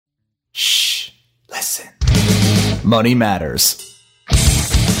Listen. Money matters.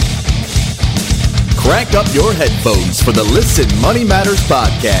 Crank up your headphones for the Listen Money Matters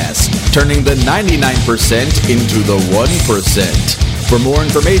podcast, turning the 99% into the 1%. For more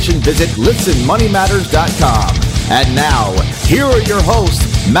information, visit listenmoneymatters.com. And now, here are your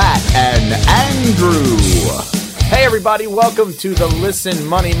hosts, Matt and Andrew. Hey everybody, welcome to the Listen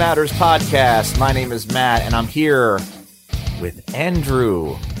Money Matters podcast. My name is Matt, and I'm here with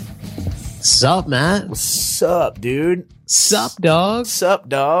Andrew. Sup, Matt? What's up, dude? Sup, dog? Sup,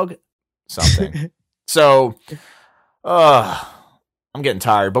 dog? Something. So, I'm getting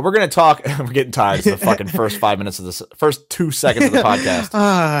tired, but we're going to talk. We're getting tired. It's the fucking first 5 minutes of this, first 2 seconds of the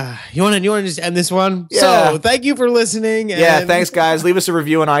podcast. You want to just end this one? Yeah. So, thank you for listening. And... Yeah, thanks, guys. Leave us a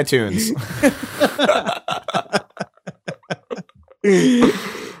review on iTunes.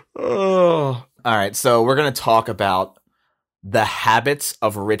 Oh. All right, so we're going to talk about the habits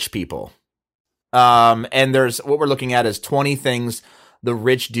of rich people. And there's what we're looking at is 20 things the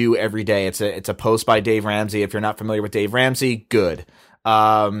rich do every day. It's a post by Dave Ramsey. If you're not familiar with Dave Ramsey, good.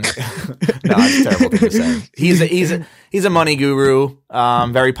 No, it's a terrible thing to say. He's a money guru.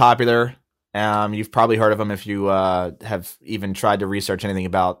 Very popular. You've probably heard of him if you have even tried to research anything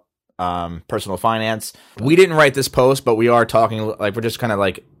about personal finance. We didn't write this post, but we are talking, like, we're just kind of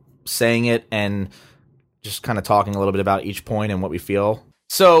like saying it and just kind of talking a little bit about each point and what we feel.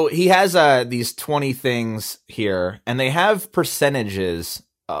 So he has these 20 things here, and they have percentages,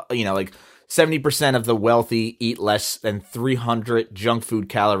 like 70% of the wealthy eat less than 300 junk food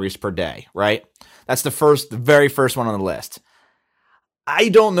calories per day, right? That's the very first one on the list. I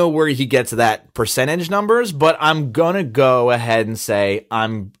don't know where he gets that percentage numbers, but I'm going to go ahead and say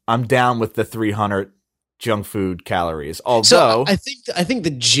I'm down with the 300 junk food calories. Although so I think the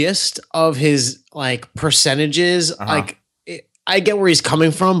gist of his like percentages, I get where he's coming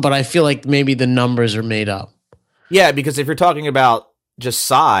from, but I feel like maybe the numbers are made up. Yeah, because if you're talking about just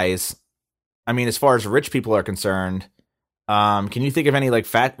size, I mean, as far as rich people are concerned, can you think of any like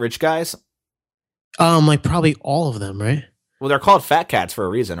fat rich guys? Like probably all of them, right? Well, they're called fat cats for a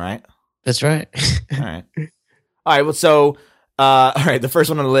reason, right? That's right. All right. Well, so all right, the first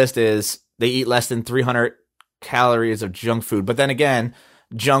one on the list is they eat less than 300 calories of junk food. But then again,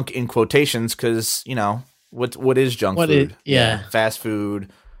 junk in quotations, because, what is junk food? Yeah. Fast food,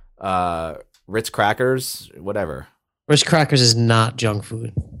 Ritz crackers, whatever. Ritz crackers is not junk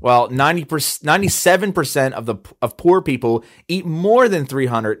food. Well, 97% of poor people eat more than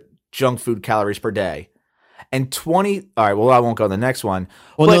 300 junk food calories per day. And all right, well, I won't go to the next one.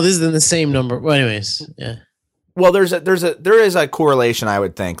 Well, no, this is in the same number. Well, anyways, yeah. Well, there is a correlation, I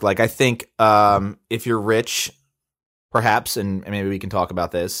would think. Like, I think if you're rich, perhaps, and maybe we can talk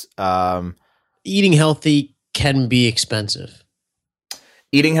about this. Eating healthy can be expensive.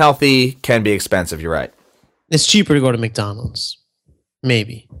 Eating healthy can be expensive. You're right. It's cheaper to go to McDonald's,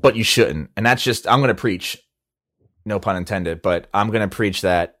 maybe. But you shouldn't. And that's just, I'm going to preach, no pun intended, but I'm going to preach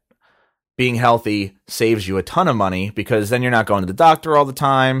that being healthy saves you a ton of money, because then you're not going to the doctor all the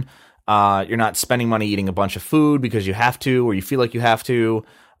time. You're not spending money eating a bunch of food because you have to, or you feel like you have to.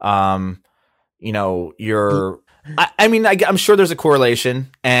 I'm sure there's a correlation,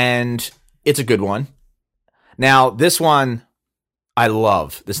 and it's a good one. Now, this one, I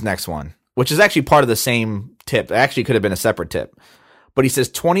love this next one, which is actually part of the same tip. It actually could have been a separate tip. But he says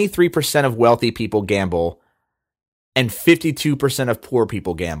 23% of wealthy people gamble and 52% of poor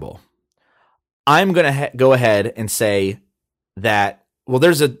people gamble. I'm going to go ahead and say that, well,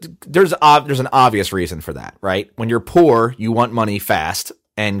 there's an obvious reason for that, right? When you're poor, you want money fast,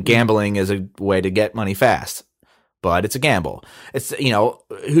 and gambling is a way to get money fast. But it's a gamble. It's,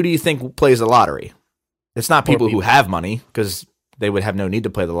 who do you think plays the lottery? It's not people who have money, because they would have no need to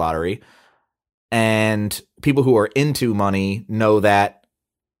play the lottery. And people who are into money know that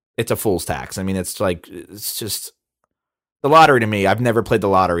it's a fool's tax. I mean, it's just the lottery to me. I've never played the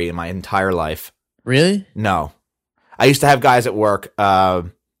lottery in my entire life. Really? No. I used to have guys at work.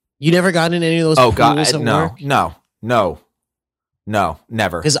 You never got in any of those pools at work? No,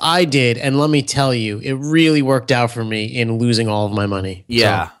 never. Because I did, and let me tell you, it really worked out for me in losing all of my money.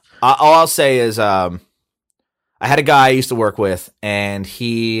 Yeah. So. All I'll say is I had a guy I used to work with, and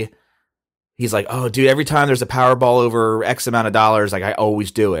he's like, oh, dude, every time there's a Powerball over X amount of dollars, like, I always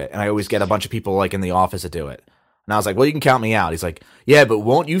do it. And I always get a bunch of people like in the office to do it. And I was like, well, you can count me out. He's like, yeah, but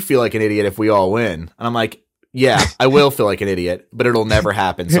won't you feel like an idiot if we all win? And I'm like, yeah, I will feel like an idiot, but it'll never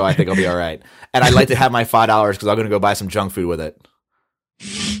happen. So I think I'll be all right. And I'd like to have my $5 because I'm going to go buy some junk food with it.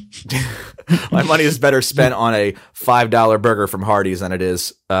 My money is better spent on a $5 burger from Hardee's than it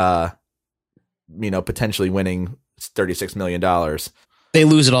is, potentially winning $36 million. They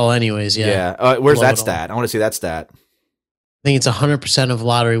lose it all anyways. Yeah. Yeah. Where's that stat? I want to see that stat. I think it's 100% of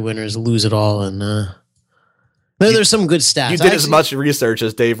lottery winners lose it all. And there's some good stats. You did as much research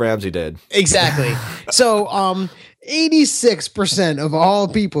as Dave Ramsey did. Exactly. So 86% of all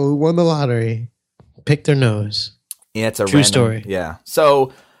people who won the lottery picked their nose. Yeah, it's a true story. Yeah.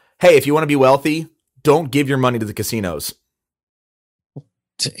 So, hey, if you want to be wealthy, don't give your money to the casinos.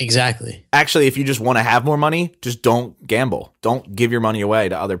 Exactly. Actually, if you just want to have more money, just don't gamble. Don't give your money away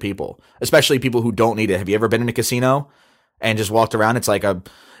to other people, especially people who don't need it. Have you ever been in a casino and just walked around? It's like and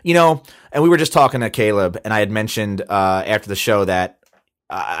we were just talking to Caleb, and I had mentioned after the show that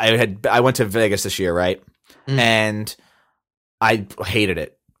I went to Vegas this year, right? And I hated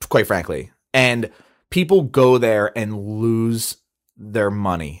it, quite frankly. And people go there and lose their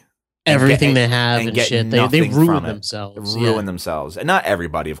money. Everything they have and shit. They ruin themselves. Ruin themselves. And not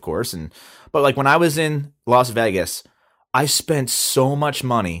everybody, of course. But like when I was in Las Vegas, I spent so much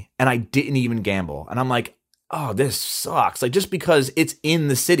money and I didn't even gamble. And I'm like, oh, this sucks. Like just because it's in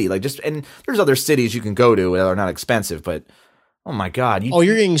the city. And there's other cities you can go to that are not expensive, but oh my God.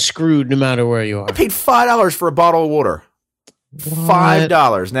 You're getting screwed no matter where you are. I paid $5 for a bottle of water. What?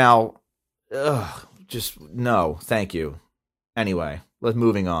 $5. Now, no, thank you. Anyway,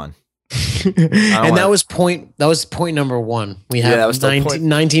 moving on. And that was point number 1. We have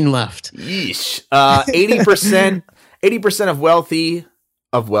 19 left. Yeesh. 80%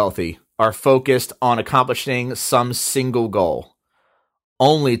 of wealthy are focused on accomplishing some single goal.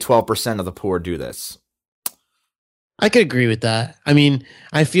 Only 12% of the poor do this. I could agree with that. I mean,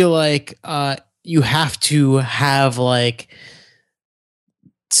 I feel like you have to have like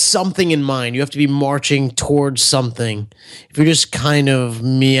something in mind. You have to be marching towards something. If you're just kind of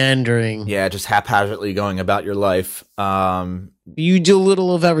meandering, just haphazardly going about your life, you do a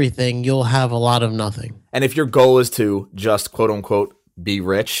little of everything, you'll have a lot of nothing. And if your goal is to just quote unquote be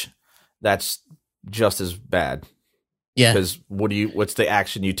rich, that's just as bad. Yeah, because what's the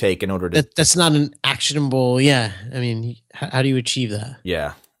action you take in order to? That's not an actionable. Yeah, I mean, how do you achieve that?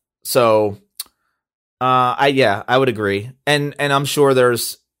 Yeah, so I would agree, and I'm sure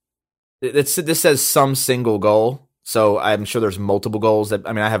this says some single goal, so I'm sure there's multiple goals. I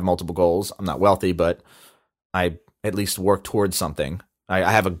have multiple goals. I'm not wealthy, but I at least work towards something.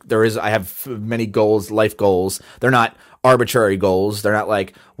 I have many goals, life goals. They're not arbitrary goals. They're not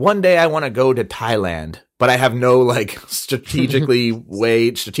like one day I want to go to Thailand, but I have no like strategic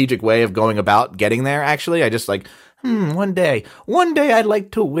way of going about getting there. Actually, I just like, one day I'd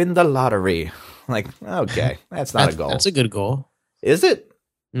like to win the lottery. Like, okay, that's not a goal. That's a good goal. Is it?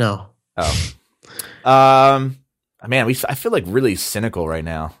 No. Oh. Man, I feel like really cynical right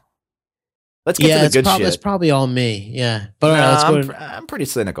now. Let's get to the good shit. That's probably all me. Yeah. But I'm pretty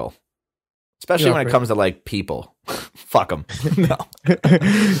cynical. Especially when it comes to like people. Fuck them. No.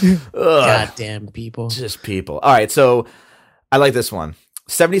 Goddamn people. Just people. All right. So I like this one.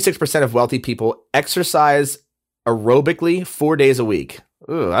 76% of wealthy people exercise aerobically 4 days a week.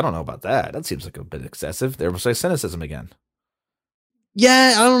 Ooh, I don't know about that. That seems like a bit excessive. There was like cynicism again.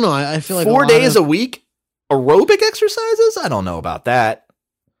 Yeah, I don't know. I feel like 4 days a week aerobic exercises? I don't know about that.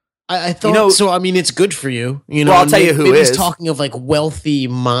 I thought so. I mean, it's good for you. Well, I'll tell you who is talking of like wealthy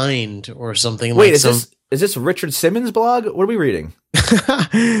mind or something. Wait, is this Richard Simmons' blog? What are we reading?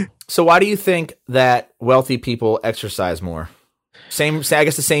 So, why do you think that wealthy people exercise more? I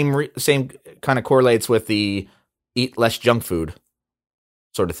guess the same kind of correlates with the eat less junk food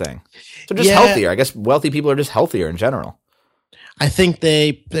sort of thing. So, just healthier. I guess wealthy people are just healthier in general. I think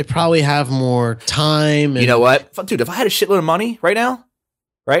they probably have more time. You know what, dude? If I had a shitload of money right now.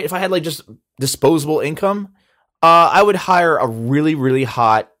 Right? If I had like just disposable income, I would hire a really, really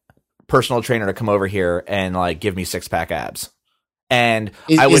hot personal trainer to come over here and like give me 6-pack abs. And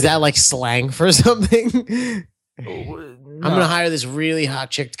is that like slang for something? No. I'm going to hire this really hot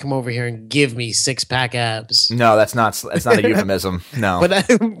chick to come over here and give me 6-pack abs. No, that's not a euphemism. No.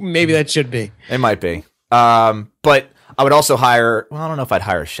 But maybe that should be. It might be. But I would also hire, I don't know if I'd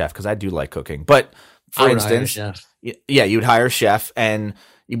hire a chef because I do like cooking. But for instance, yeah, you'd hire a chef and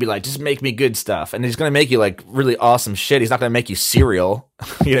you'd be like, just make me good stuff. And he's going to make you like really awesome shit. He's not going to make you cereal.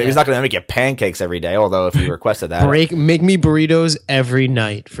 He's not going to make you pancakes every day. Although if you requested that. Make me burritos every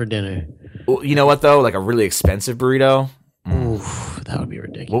night for dinner. Well, you know what though? Like a really expensive burrito. Oof, that would be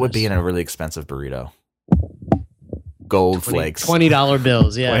ridiculous. What would be in a really expensive burrito? Gold flakes. $20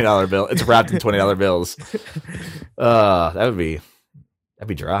 bills. Yeah. $20 bill. It's wrapped in $20 bills. That'd be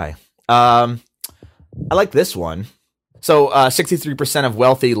dry. I like this one. So 63% of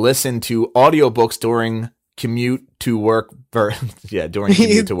wealthy listen to audiobooks during commute to work. During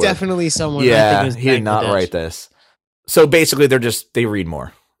commute to work. Definitely someone. Yeah, he did not write this. So basically, they read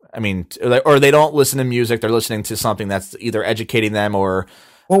more. I mean, or they don't listen to music. They're listening to something that's either educating them or.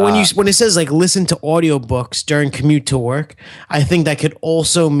 Well, when it says like listen to audiobooks during commute to work, I think that could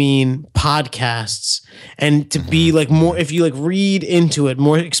also mean podcasts. And to be like more, if you like read into it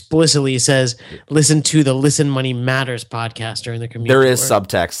more explicitly, it says listen to the Listen Money Matters podcast during the commute. There is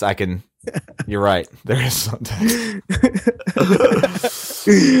subtext. You're right. There is subtext.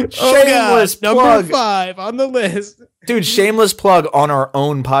 Shameless plug. Number 5 on the list. Dude, shameless plug on our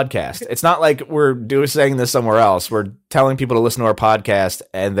own podcast. It's not like we're saying this somewhere else. We're telling people to listen to our podcast,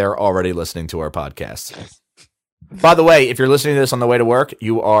 and they're already listening to our podcast. By the way, if you're listening to this on the way to work,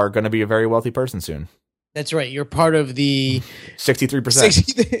 you are going to be a very wealthy person soon. That's right. You're part of the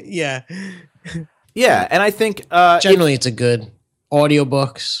 63%. Yeah. Yeah, and I think generally it's a good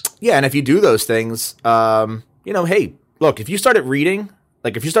audiobooks. Yeah, and if you do those things, hey, look, if you started reading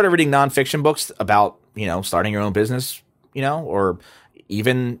nonfiction books about, starting your own business, or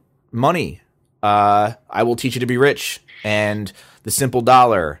even money, I Will Teach You to Be Rich and The Simple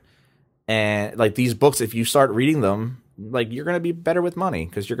Dollar, and like these books, if you start reading them, like you're going to be better with money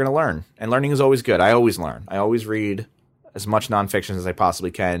because you're going to learn, and learning is always good. I always learn. I always read as much nonfiction as I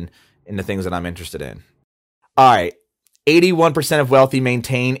possibly can in the things that I'm interested in. All right. 81% of wealthy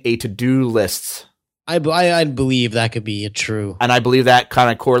maintain a to-do list. I believe that could be true. And I believe that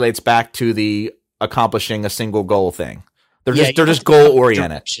kind of correlates back to the accomplishing a single goal thing. They're just goal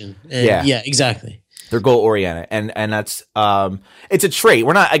oriented. Yeah, exactly. They're goal oriented. And that's it's a trait.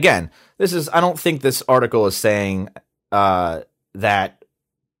 We're not, again, I don't think this article is saying that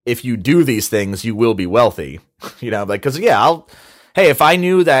if you do these things, you will be wealthy. Because if I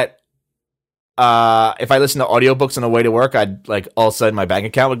knew that if I listened to audiobooks on the way to work, I'd like all of a sudden my bank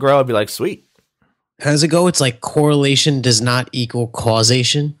account would grow. I'd be like, sweet. How does it go? It's like correlation does not equal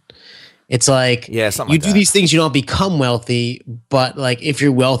causation. It's like you do these things, you don't become wealthy, but like if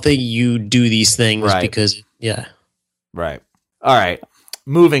you're wealthy, you do these things because Right. All right.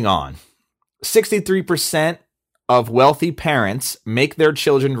 Moving on. 63% of wealthy parents make their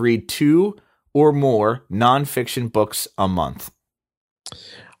children read 2 or more nonfiction books a month.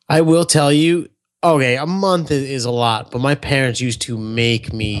 I will tell you, okay, a month is a lot, but my parents used to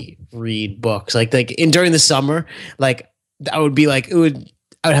make me read books. Like during the summer, like I would be like, I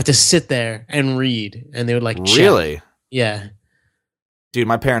would have to sit there and read, and they would like check. Really? Yeah. Dude,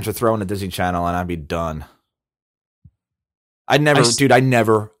 my parents would throw in the Disney Channel and I'd be done. I've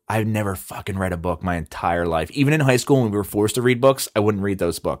never fucking read a book my entire life. Even in high school when we were forced to read books, I wouldn't read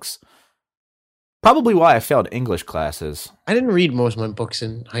those books. Probably why I failed English classes. I didn't read most of my books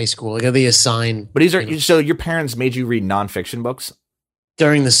in high school. Like they assigned. But so your parents made you read nonfiction books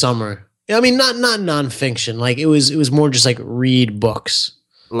during the summer. I mean, not nonfiction. Like it was more just like read books.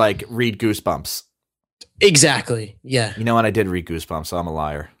 Like read Goosebumps. Exactly. Yeah. You know what? I did read Goosebumps, so I'm a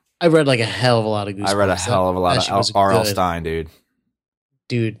liar. I read like a hell of a lot of Goosebumps. I read a hell of a lot of R.L. Stein, dude.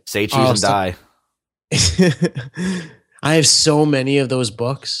 Say cheese and die. I have so many of those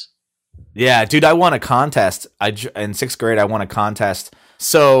books. Yeah, dude, I won a contest. In 6th grade, I won a contest.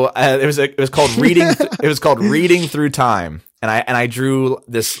 So it was called reading. It was called Reading Through Time, and I drew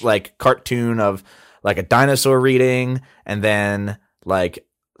this like cartoon of like a dinosaur reading, and then like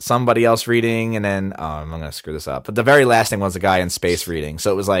somebody else reading, and then I'm gonna screw this up. But the very last thing was a guy in space reading.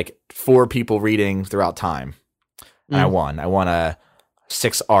 So it was like 4 people reading throughout time, and I won. I won a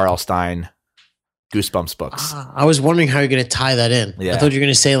 6 R.L. Stein Goosebumps books. I was wondering how you're going to tie that in. Yeah. I thought you were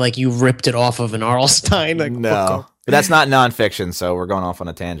going to say like you ripped it off of an R.L. Stein. Like, no, but that's not nonfiction, so we're going off on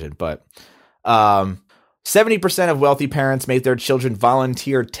a tangent. But 70% of wealthy parents make their children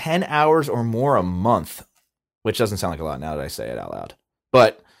volunteer 10 hours or more a month, which doesn't sound like a lot now that I say it out loud.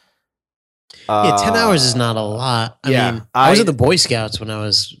 But 10 hours is not a lot. I mean, I was at the Boy Scouts when I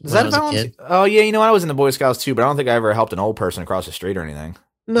was a kid. Oh, yeah. I was in the Boy Scouts too, but I don't think I ever helped an old person across the street or anything.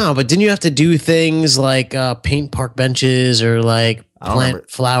 No, but didn't you have to do things like paint park benches or like plant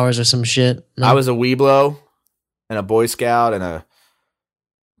flowers or some shit? No? I was a Weeblo and a Boy Scout and I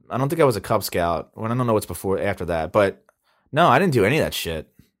don't think I was a Cub Scout. Well, I don't know what's after that, but no, I didn't do any of that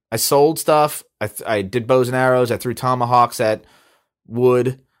shit. I sold stuff. I did bows and arrows. I threw tomahawks at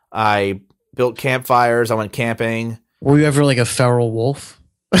wood. I built campfires. I went camping. Were you ever like a feral wolf?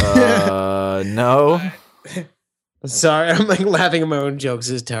 No. Sorry, I'm like laughing at my own jokes.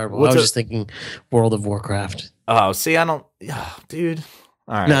 This is terrible. I was just thinking World of Warcraft. Oh, see, I don't, dude.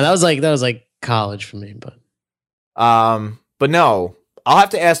 All right. No, that was like college for me, but no, I'll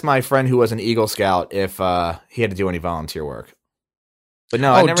have to ask my friend who was an Eagle Scout if he had to do any volunteer work. But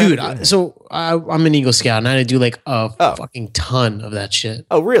no, I Oh, never. dude. had to- So I'm an Eagle Scout, and I had to do like a Oh. fucking ton of that shit.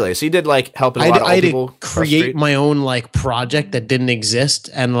 Oh, really? So you did like helping a lot of I old had people to cross the create street? my own like project that didn't exist,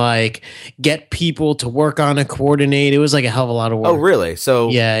 and like get people to work on it, coordinate. It was like a hell of a lot of work. Oh, really? So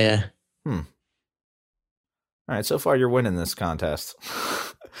Yeah. all right. So far, you're winning this contest.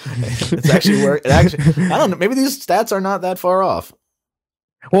 It's actually work. It actually. I don't know. Maybe these stats are not that far off.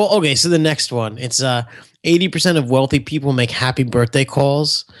 Well, okay. So the next one, it's 80% of wealthy people make happy birthday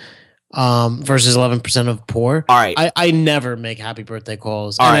calls, versus 11% of poor. All right. I never make happy birthday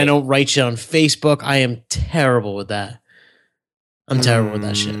calls, All and I right. don't write shit on Facebook. I am terrible with that. I'm terrible with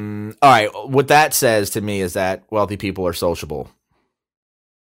that shit. All right. What that says to me is that wealthy people are sociable,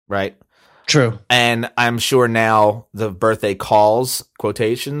 right? True. And I'm sure now the birthday calls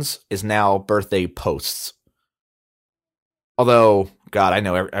quotations is now birthday posts. Although, God, I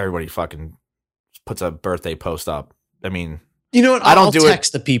know everybody fucking puts a birthday post up. I mean, You know what? I don't I'll do it-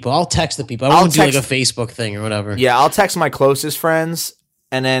 text the people. I'll text the people. I I'll won't do like a text- Facebook thing or whatever. yeah, I'll text my closest friends,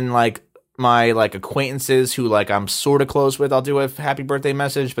 and then like my like acquaintances who like I'm sort of close with, I'll do a happy birthday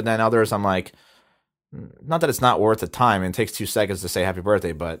message. But then others, I'm like, not that it's not worth the time. It takes 2 seconds to say happy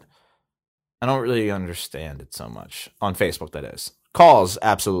birthday, but I don't really understand it so much on Facebook. That is, calls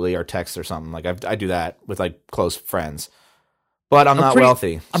absolutely, or texts or something. Like I do that with like close friends, but I'm not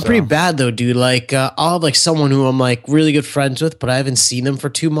wealthy. I'm so. pretty bad though, dude. Like I'll have like someone who I'm like really good friends with, but I haven't seen them for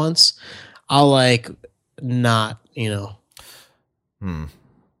 2 months. I'll like not,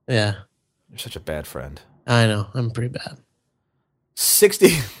 Yeah, You're such a bad friend. I know. I'm pretty bad.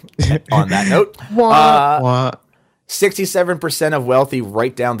 60 on that note. What? 67% of wealthy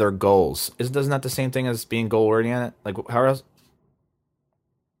write down their goals. Isn't that the same thing as being goal oriented? Like how else?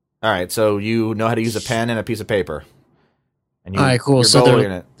 All right, so you know how to use a pen and a piece of paper. And All right, cool. you're So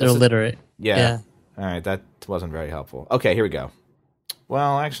goal-oriented. they're That's literate. yeah. All right, that wasn't very helpful. Okay, here we go.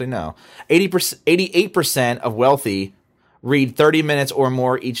 Well, actually, no. 88% of wealthy read 30 minutes or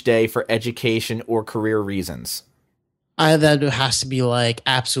more each day for education or career reasons. That has to be like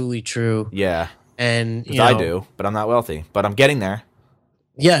absolutely true. Yeah, And I do, but I'm not wealthy. But I'm getting there.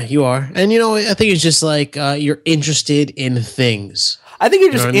 Yeah, you are. And I think it's just like you're interested in things. I think you're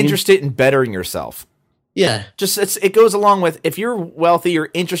You know just what I mean? interested in bettering yourself. Yeah. Just it goes along with, if you're wealthy, you're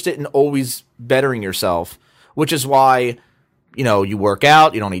interested in always bettering yourself, which is why, you work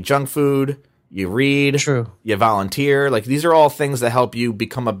out, you don't eat junk food, you read, True. you volunteer. Like, these are all things that help you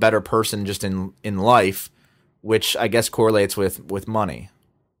become a better person just in life, which I guess correlates with money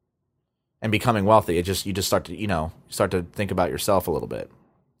and becoming wealthy. You just start to, start to think about yourself a little bit.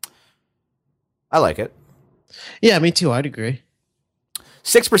 I like it. Yeah, me too. I'd agree.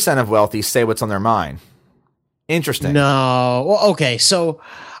 6% of wealthy say what's on their mind. Interesting. No. Well, okay. So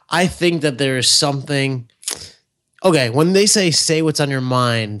I think that there is something. Okay. When they say what's on your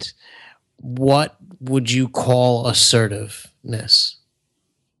mind, what would you call assertiveness?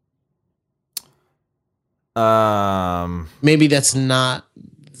 Maybe that's not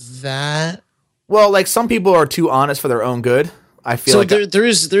that. Well, like, some people are too honest for their own good. I feel So like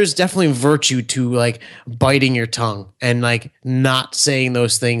there's definitely virtue to like biting your tongue and like not saying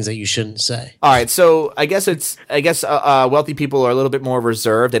those things that you shouldn't say. all right. So I guess wealthy people are a little bit more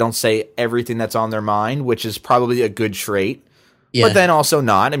reserved. They don't say everything that's on their mind, which is probably a good trait. Yeah. But then also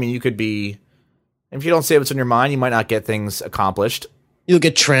not. I mean, you could be, if you don't say what's on your mind, you might not get things accomplished, You'll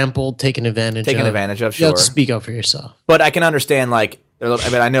get trampled, taken advantage of. taken advantage of. You Sure. have to speak up for yourself. But I can understand, like,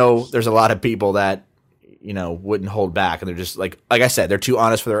 I know there's a lot of people that, wouldn't hold back, and they're just like I said, they're too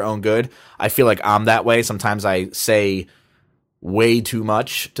honest for their own good. I feel like I'm that way. Sometimes I say way too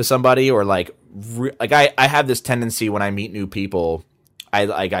much to somebody, or I have this tendency when I meet new people,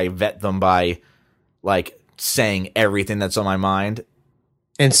 I vet them by like saying everything that's on my mind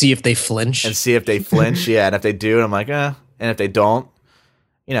And see if they flinch. and see if they flinch. Yeah, and if they do, I'm like, and if they don't,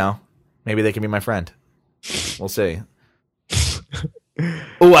 maybe they can be my friend. We'll see.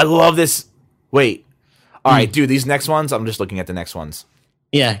 Oh, I love this. Wait. All right, dude, these next ones, I'm just looking at the next ones.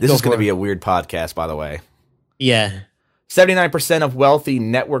 Yeah. This is going to for be it. a weird podcast, by the way. Yeah. 79% of wealthy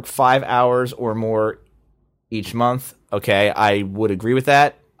network 5 hours or more each month. Okay, I would agree with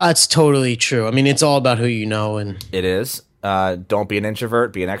that. That's totally true. I mean, it's all about who you know, and It is. Don't be an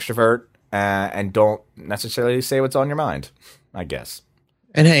introvert, be an extrovert, and don't necessarily say what's on your mind, I guess.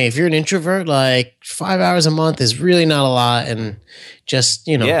 hey, if you're an introvert, like 5 hours a month is really not a lot, and just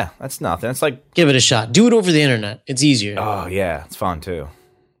Yeah, that's nothing. It's like, give it a shot. Do it over the internet. It's easier. oh, yeah, it's fun, too. You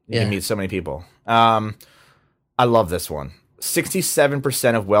Yeah. can meet so many people. I love this one.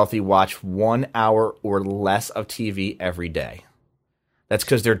 67% of wealthy watch 1 hour or less of TV every day. That's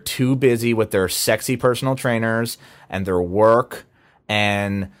because they're too busy with their sexy personal trainers and their work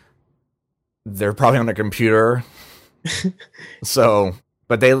and they're probably on their computer. So,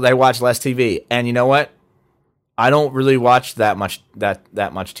 but they watch less TV. And you know what? I don't really watch that much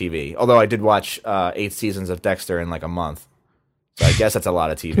TV. Although I did watch 8 seasons of Dexter in like a month. So I guess that's a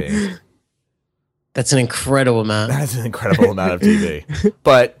lot of TV. That's an incredible amount. That's an incredible amount of TV.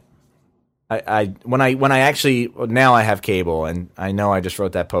 But when I actually now I have cable, and I know I just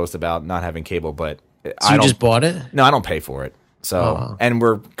wrote that post about not having cable, but so you just bought it? No, I don't pay for it. So and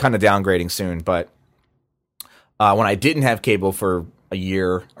we're kind of downgrading soon. But when I didn't have cable for a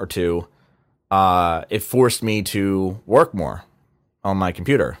year or two, it forced me to work more on my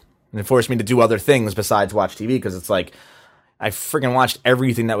computer, and it forced me to do other things besides watch TV, because it's like I freaking watched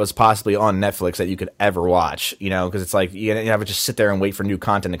everything that was possibly on Netflix that you could ever watch, you know, because it's like you have to just sit there and wait for new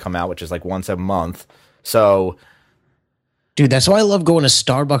content to come out, which is like once a month. So, dude, that's why I love going to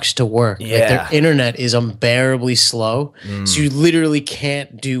Starbucks to work. Yeah. Like, their internet is unbearably slow, so you literally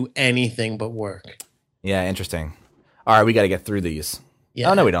can't do anything but work. Yeah, interesting. All right, we got to get through these.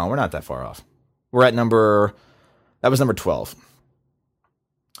 Yeah. Oh, no, we don't. We're not that far off. We're at that was number 12.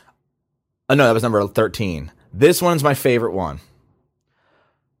 Oh, no, that was number 13. This one's my favorite one.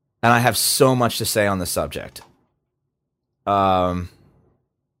 And I have so much to say on this subject. 6%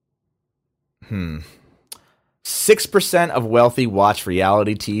 of wealthy watch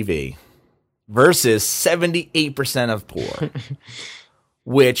reality TV versus 78% of poor.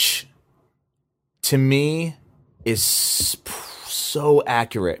 Which, to me, is so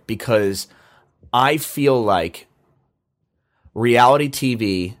accurate, because I feel like reality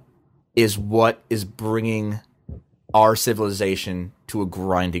TV is what is bringing our civilization to a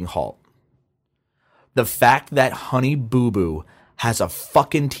grinding halt. The fact that Honey Boo Boo has a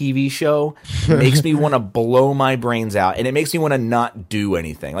fucking TV show makes me want to blow my brains out, and it makes me want to not do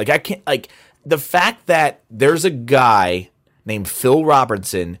anything. Like, I can't, like, the fact that there's a guy named Phil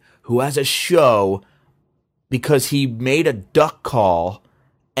Robertson who has a show because he made a duck call,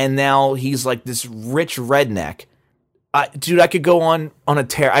 and now he's like this rich redneck. Dude, I could go on a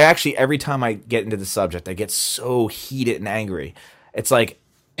tear. I actually, every time I get into the subject, I get so heated and angry. It's like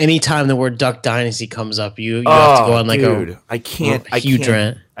anytime the word Duck Dynasty comes up, you have to go on like I can't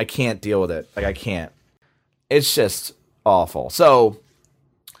rant. I can't deal with it. Like, I can't. It's just awful. So,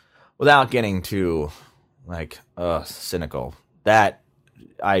 without getting too like cynical, that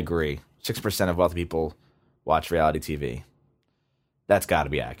I agree. 6% of wealthy people watch reality TV. That's got to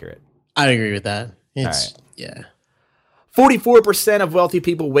be accurate. I agree with that. It's right. Yeah. 44% of wealthy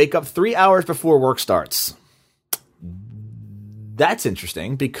people wake up 3 hours before work starts. That's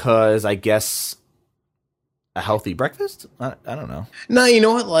interesting, because I guess a healthy breakfast? I don't know. No, you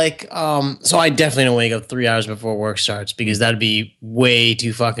know what? Like, so I definitely don't wake up 3 hours before work starts, because that'd be way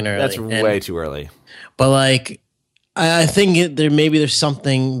too fucking early. That's way too early. But like, I think there's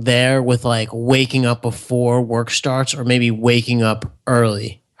something there with like waking up before work starts, or maybe waking up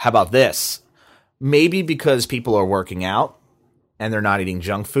early. How about this? Maybe because people are working out and they're not eating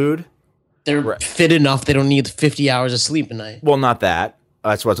junk food. They're fit enough. They don't need 50 hours of sleep a night. Well, not that.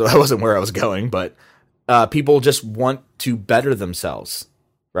 That wasn't where I was going, but people just want to better themselves,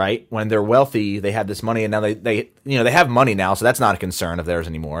 right? When they're wealthy, they have this money, and now they have money now, so that's not a concern of theirs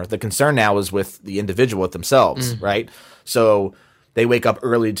anymore. The concern now is with the individual, with themselves, right? So they wake up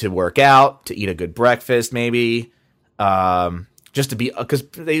early to work out, to eat a good breakfast, maybe. Just to be, because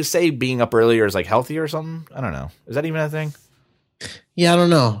they say being up earlier is like healthier or something. I don't know. Is that even a thing? Yeah, I don't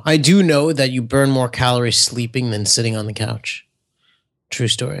know. I do know that you burn more calories sleeping than sitting on the couch. True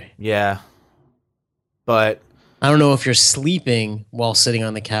story. Yeah. But I don't know if you're sleeping while sitting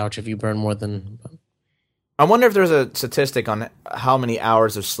on the couch, if you burn more than. I wonder if there's a statistic on how many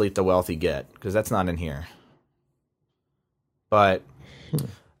hours of sleep the wealthy get, because that's not in here. But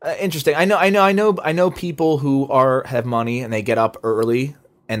interesting. I know people who have money and they get up early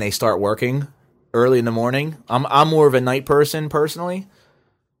and they start working early in the morning. I'm more of a night person personally.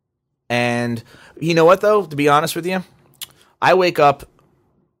 And you know what though, to be honest with you, I wake up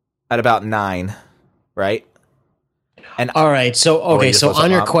at about 9, right? And all right, so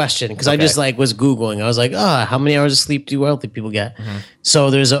on your question, because I just like was Googling, I was like, how many hours of sleep do wealthy people get? Mm-hmm. So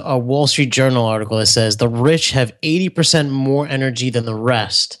there's a Wall Street Journal article that says the rich have 80% more energy than the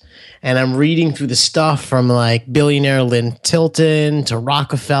rest. And I'm reading through the stuff from like billionaire Lynn Tilton to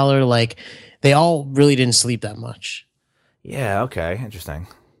Rockefeller, like they all really didn't sleep that much. Yeah, okay, interesting.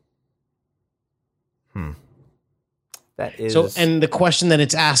 That is so, and the question that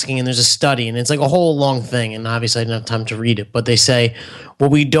it's asking, and there's a study, and it's like a whole long thing, and obviously I didn't have time to read it, but they say, what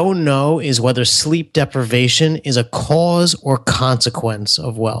we don't know is whether sleep deprivation is a cause or consequence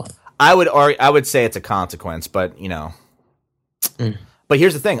of wealth. I would say it's a consequence, but you know, Mm. But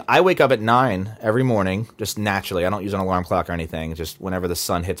here's the thing. I wake up at 9 every morning, just naturally. I don't use an alarm clock or anything, just whenever the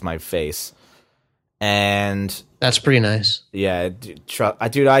sun hits my face. And That's pretty nice. yeah,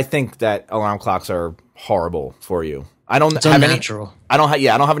 dude, I think that alarm clocks are horrible for you. I don't It's have unnatural. any.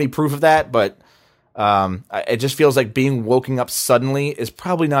 I don't have any proof of that, but it just feels like being woken up suddenly is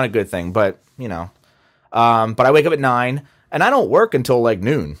probably not a good thing. But but I wake up at 9, and I don't work until like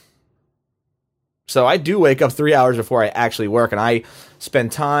noon. So I do wake up 3 hours before I actually work, and I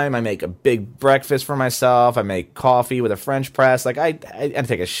spend time. I make a big breakfast for myself. I make coffee with a French press. Like I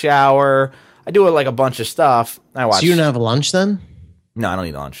take a shower. I do like a bunch of stuff. I watch. So you don't have lunch then? No, I don't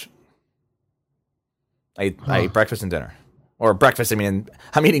eat lunch. I eat breakfast and dinner, or breakfast. I mean,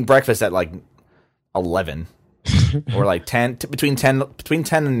 I'm eating breakfast at like 11 or like 10 between 10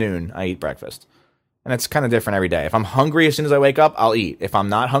 and noon. I eat breakfast, and it's kind of different every day. If I'm hungry as soon as I wake up, I'll eat. If I'm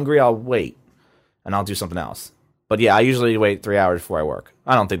not hungry, I'll wait, and I'll do something else. But yeah, I usually wait 3 hours before I work.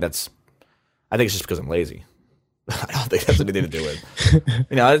 I think it's just because I'm lazy. I don't think that's anything to do with.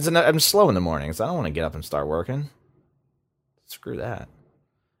 I'm slow in the mornings. I don't want to get up and start working. Screw that.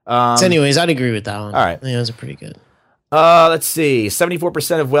 So anyways, I'd agree with that one. All right. I think those are pretty good. Let's see.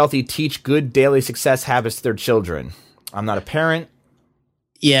 74% of wealthy teach good daily success habits to their children. I'm not a parent.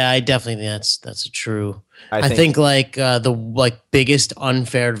 Yeah, I definitely think that's true. I think like the biggest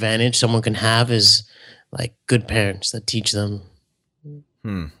unfair advantage someone can have is like good parents that teach them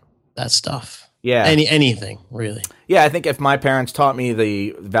that stuff. Yeah. Anything, really. Yeah, I think if my parents taught me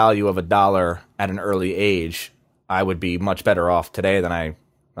the value of $1 at an early age, I would be much better off today than I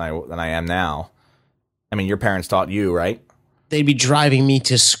am now. I mean, your parents taught you, right? They'd be driving me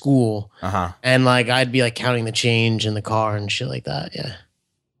to school, and like I'd be like counting the change in the car and shit like that. Yeah.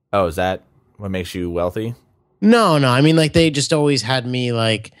 Oh, is that what makes you wealthy? No. I mean, like they just always had me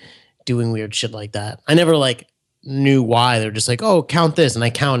like doing weird shit like that. I never like knew why. They're just like, oh, count this, and I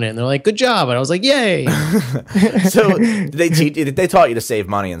count it, and they're like, good job, and I was like, yay. So they taught you to save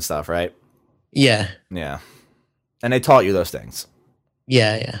money and stuff, right? Yeah. And they taught you those things.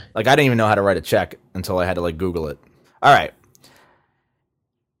 Yeah. Like I didn't even know how to write a check until I had to like Google it. All right.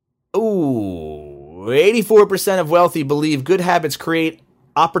 Ooh, 84% of wealthy believe good habits create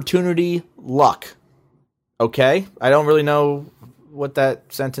opportunity luck. Okay, I don't really know what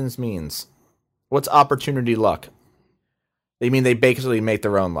that sentence means. What's opportunity luck? They mean they basically make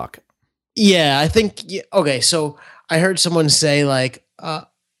their own luck. Yeah, I think. Okay, so I heard someone say like,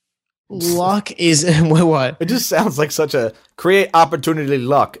 luck is what? It just sounds like such a create opportunity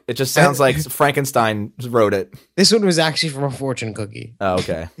luck. It just sounds like Frankenstein wrote it. This one was actually from a fortune cookie. Oh,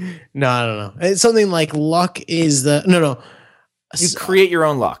 okay. No, I don't know. It's something like luck is the no. You create your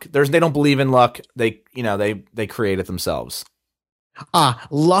own luck. They don't believe in luck. They create it themselves.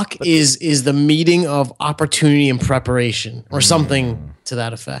 Luck is the meeting of opportunity and preparation, or something to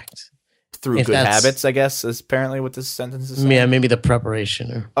that effect. Through good habits, I guess, is apparently what this sentence is saying. Yeah, maybe the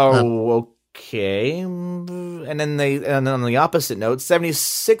preparation. Okay. And then on the opposite note,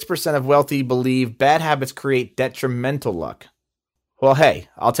 76% of wealthy believe bad habits create detrimental luck. Well, hey,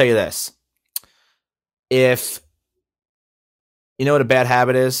 I'll tell you this. If you know what a bad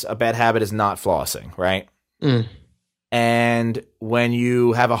habit is not flossing, right? Mm. And when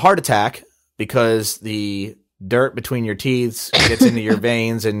you have a heart attack because the dirt between your teeth gets into your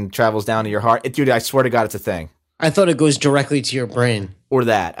veins and travels down to your heart, dude, I swear to God, it's a thing. I thought it goes directly to your brain. Or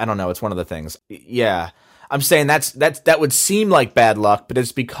that. I don't know. It's one of the things. Yeah. I'm saying that would seem like bad luck, but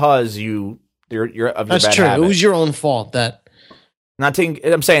it's because you're of your That's bad true. habit. It was your own fault that.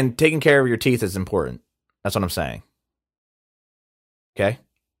 I'm saying taking care of your teeth is important. That's what I'm saying. Okay?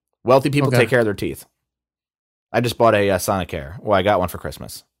 Wealthy people take care of their teeth. I just bought a Sonicare. Well, I got one for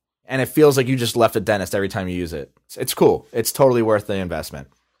Christmas. And it feels like you just left a dentist every time you use it. It's cool. It's totally worth the investment.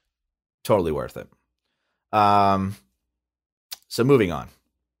 Totally worth it. So moving on.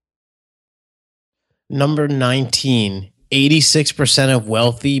 Number 19. 86% of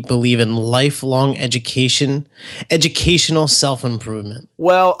wealthy believe in lifelong educational self-improvement.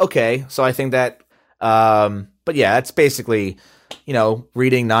 Well, okay. So I think that, but yeah, it's basically,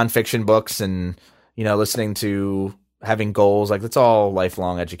 reading nonfiction books and, listening to having goals. Like, it's all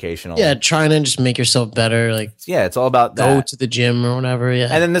lifelong educational. Yeah, trying to just make yourself better. Like, yeah, it's all about go to the gym or whatever. Yeah.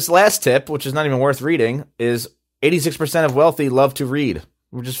 And then this last tip, which is not even worth reading, is 86% of wealthy love to read.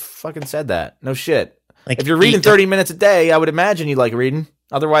 We just fucking said that. No shit. Like, if you're reading 30 minutes a day, I would imagine you'd like reading.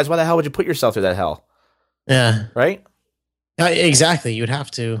 Otherwise, why the hell would you put yourself through that hell? Yeah. Right? Exactly. You'd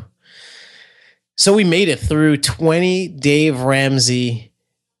have to. So we made it through 20 Dave Ramsey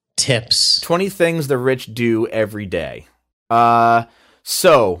tips. 20 things the rich do every day.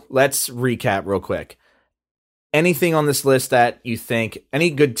 So let's recap real quick. anything on this list that you think, any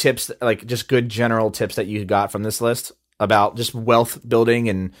good tips, like just good general tips that you got from this list about just wealth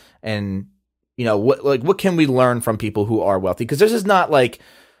building and you know, what can we learn from people who are wealthy? Because this is not like,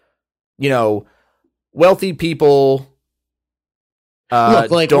 you know, wealthy people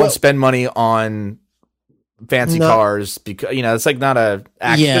don't spend money on fancy cars because, you know, it's like not a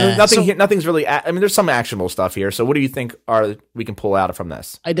nothing's really I mean, there's some actionable stuff here. So what do you think we can pull out from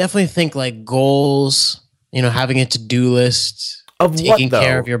this? I definitely think like goals, you know, having a to-do list of taking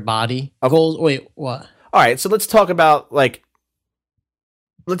care of your body. Goals. Wait, what? All right, so let's talk about like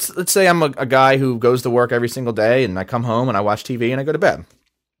let's say I'm a guy who goes to work every single day and I come home and I watch TV and I go to bed.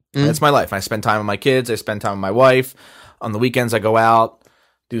 That's my life. I spend time with my kids. I spend time with my wife. On the weekends, I go out,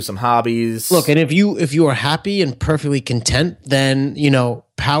 do some hobbies. Look, and if you are happy and perfectly content, then, you know,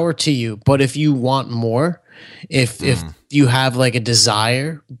 power to you. But if you want more, if you have like a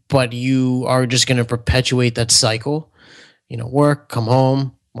desire, but you are just going to perpetuate that cycle, you know, work, come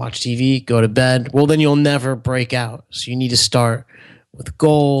home, watch TV, go to bed, well, then you'll never break out. So you need to start with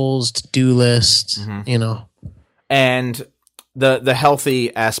goals, to-do lists, you know. And the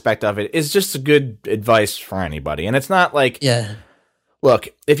healthy aspect of it is just a good advice for anybody. And it's not like, look,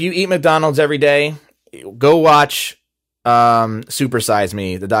 if you eat McDonald's every day, go watch Super Size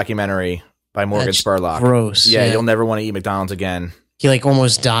Me, the documentary by Morgan Spurlock. Gross. Yeah, you'll never want to eat McDonald's again. He like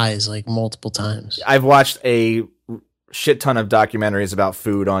almost dies like multiple times. I've watched a shit ton of documentaries about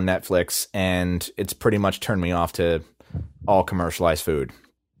food on Netflix, and it's pretty much turned me off to all commercialized food.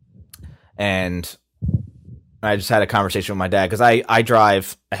 And I just had a conversation with my dad because I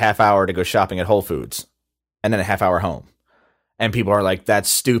drive a half hour to go shopping at Whole Foods and then a half hour home. And people are like, that's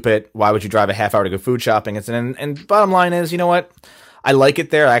stupid. Why would you drive a half hour to go food shopping? And bottom line is, you know what? I like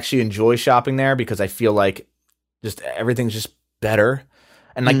it there. I actually enjoy shopping there because I feel like just everything's just better.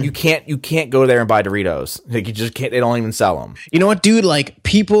 And like you can't go there and buy Doritos. Like you just can't. They don't even sell them. You know what, dude? Like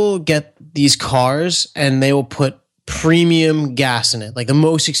people get these cars and they will put premium gas in it, like the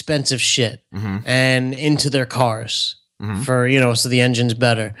most expensive shit, and into their cars for, you know, so the engine's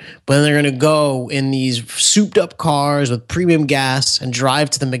better. But then they're going to go in these souped up cars with premium gas and drive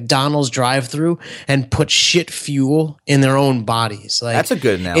to the McDonald's drive-through and put shit fuel in their own bodies. Like that's a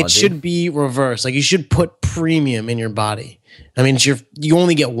good analogy. It should be reversed. Like you should put premium in your body. I mean, you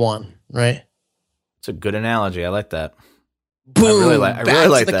only get one, right? It's a good analogy. I like that. Boom. I really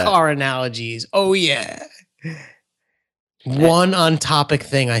like the that. Car analogies. Oh yeah. One on-topic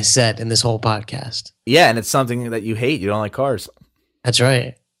thing I said in this whole podcast. Yeah, and it's something that you hate. You don't like cars. That's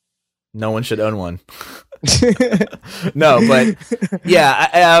right. No one should own one. No, but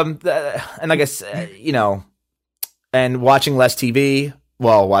yeah, and I guess, you know, and watching less TV,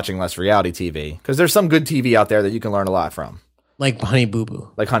 watching less reality TV, because there's some good TV out there that you can learn a lot from. Like Honey Boo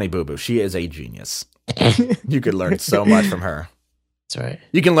Boo. Like Honey Boo Boo. She is a genius. You could learn so much from her. That's right.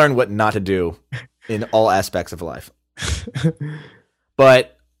 You can learn what not to do in all aspects of life.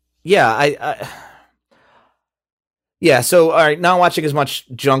 But yeah, so all right, not watching as much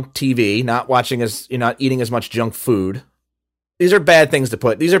junk TV, not eating as much junk food. These are bad things to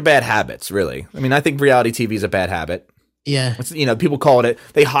put. These are bad habits, really. I mean, I think reality TV is a bad habit. Yeah. It's, you know, people call it,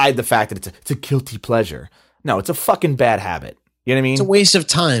 they hide the fact that it's a guilty pleasure. No, it's a fucking bad habit. You know what I mean? It's a waste of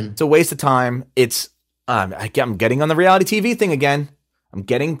time. It's a waste of time. It's I'm getting on the reality TV thing again. I'm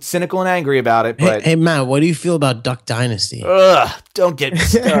getting cynical and angry about it. But hey Matt, what do you feel about Duck Dynasty? Don't get me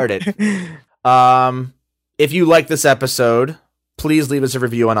started. If you like this episode, please leave us a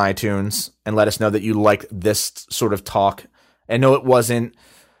review on iTunes and let us know that you like this sort of talk. I know it wasn't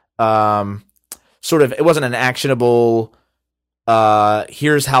it wasn't an actionable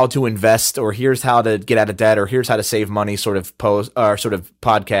here's how to invest or here's how to get out of debt or here's how to save money sort of post or sort of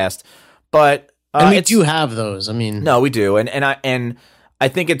podcast. But and we do have those. I mean, no, we do. And I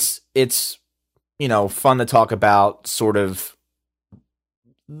think it's you know, fun to talk about sort of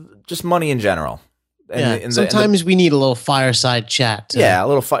just money in general. And sometimes we need a little fireside chat. To a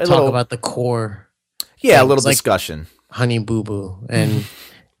little talk about the core. Yeah, a little discussion. Honey Boo Boo, and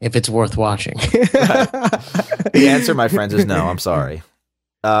if it's worth watching. Right. The answer, my friends, is no. I'm sorry.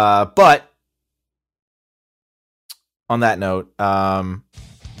 But on that note, I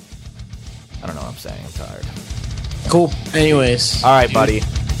don't know what I'm saying. I'm tired. Cool. Anyways. All right, buddy.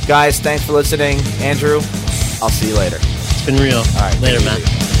 Guys, thanks for listening. Andrew, I'll see you later. It's been real. All right. Later, Matt.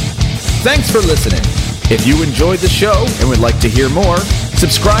 Thanks for listening. If you enjoyed the show and would like to hear more,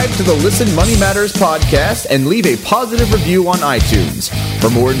 subscribe to the Listen Money Matters podcast and leave a positive review on iTunes. For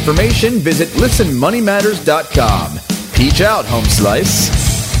more information, visit listenmoneymatters.com. Peach out, home slice.